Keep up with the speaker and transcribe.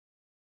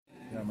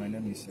Yeah, my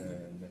name is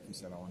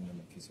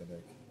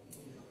Melchizedek.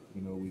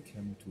 You know, we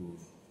came to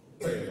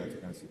the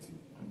Vatican City,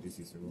 and this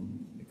is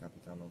Rome, the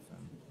capital of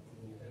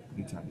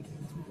Italy,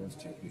 to just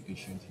check the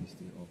ancient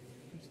history of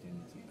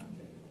Christianity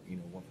and you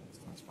know what has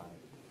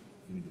transpired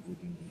in the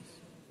olden days.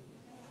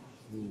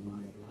 So you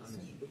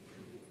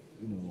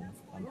know,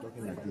 I'm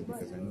talking like this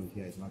because I know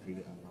here is not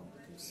really allowed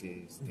to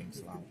say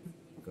things loud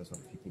because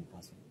of people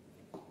passing.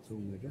 So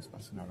we were just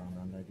passing around,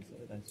 and I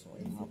decided I saw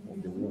a map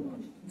of the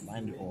world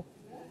lined up.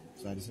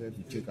 So I decided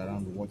to check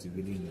around what is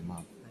really in the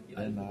map.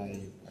 Then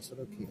I said,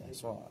 okay, I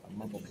saw a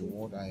map of the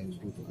world, I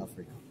go to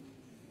Africa.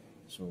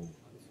 So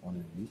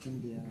on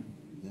looking there,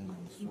 then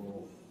I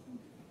saw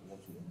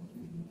what was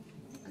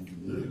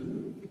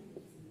Agitation.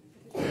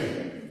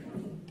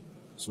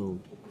 So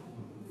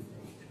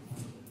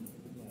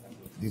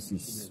this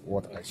is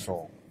what I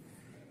saw.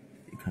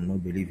 You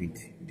cannot believe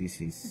it. This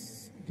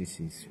is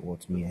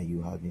what me and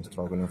you have been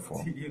struggling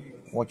for.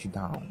 Watch it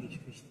down.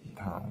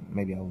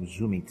 Maybe I will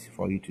zoom it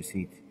for you to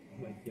see it.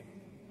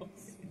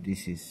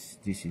 This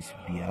is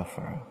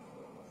Biafra.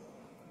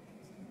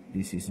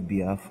 This is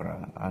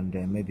Biafra, and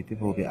maybe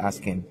people will be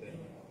asking,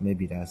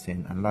 maybe they're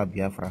saying another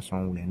Biafra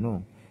somewhere.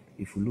 No,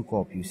 if you look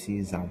up, you see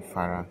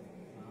Zamfara.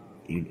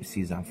 You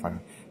see Zamfara.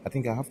 I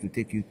think I have to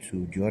take you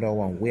to the other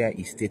one where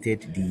it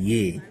stated the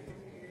year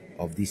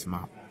of this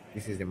map.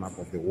 This is the map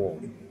of the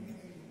world.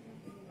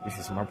 This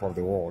is map of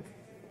the world.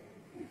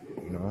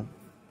 You know.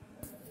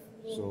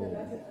 So,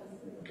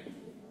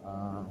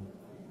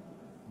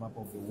 map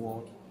of the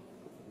world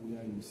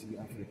where you see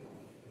Africa.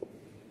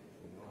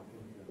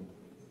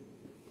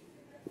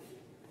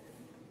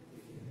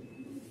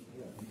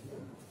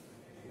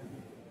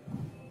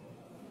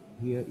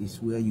 Here is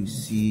where you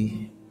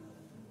see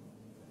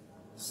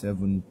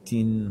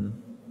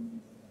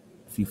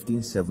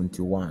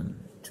 1571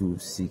 to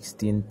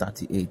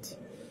 1638.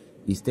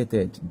 It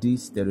stated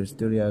this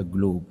terrestrial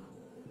globe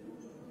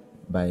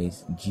by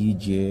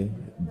G.J.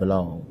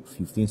 Blau,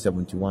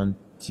 1571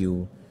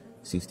 till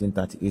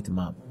 1638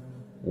 map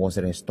was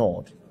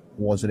restored.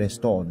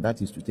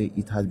 That is to say,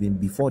 it has been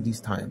before this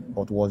time,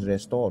 but was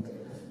restored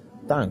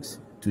thanks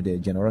to the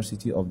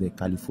generosity of the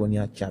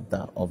California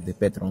chapter of the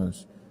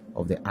Patrons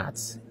of the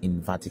Arts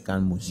in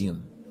Vatican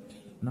Museum.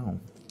 Now,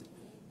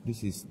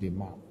 this is the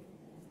map,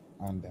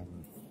 and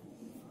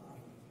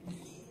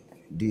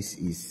this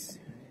is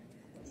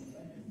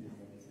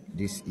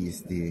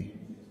the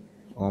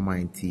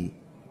almighty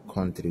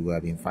country we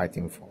have been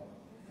fighting for.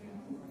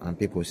 And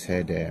people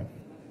said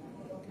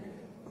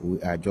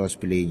we are just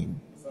playing.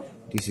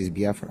 This is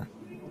Biafra.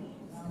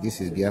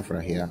 This is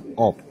Biafra here.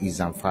 Up is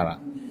Zamfara.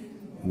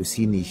 You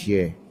see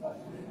Niger.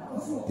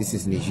 This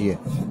is Niger.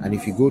 And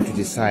if you go to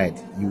the side,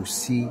 you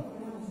see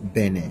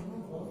Benin.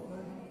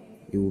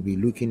 You will be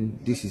looking,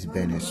 this is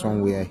Benin,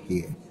 somewhere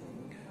here.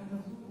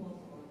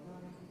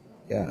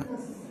 Yeah.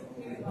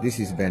 This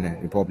is Benin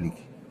Republic.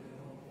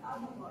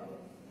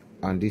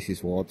 And this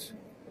is what?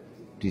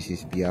 This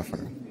is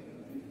Biafra.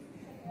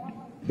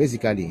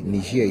 Basically,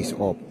 Niger is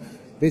up.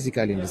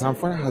 Basically,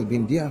 Zamfara has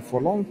been there for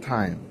a long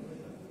time.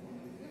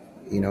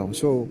 You know,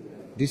 so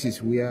this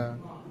is where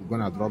we're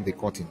gonna drop the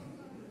curtain.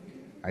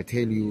 I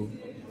tell you,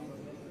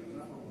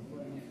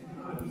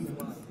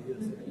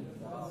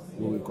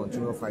 we will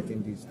continue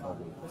fighting this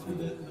struggle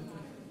until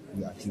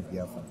we achieve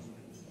Biafra.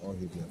 All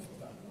the Biafra.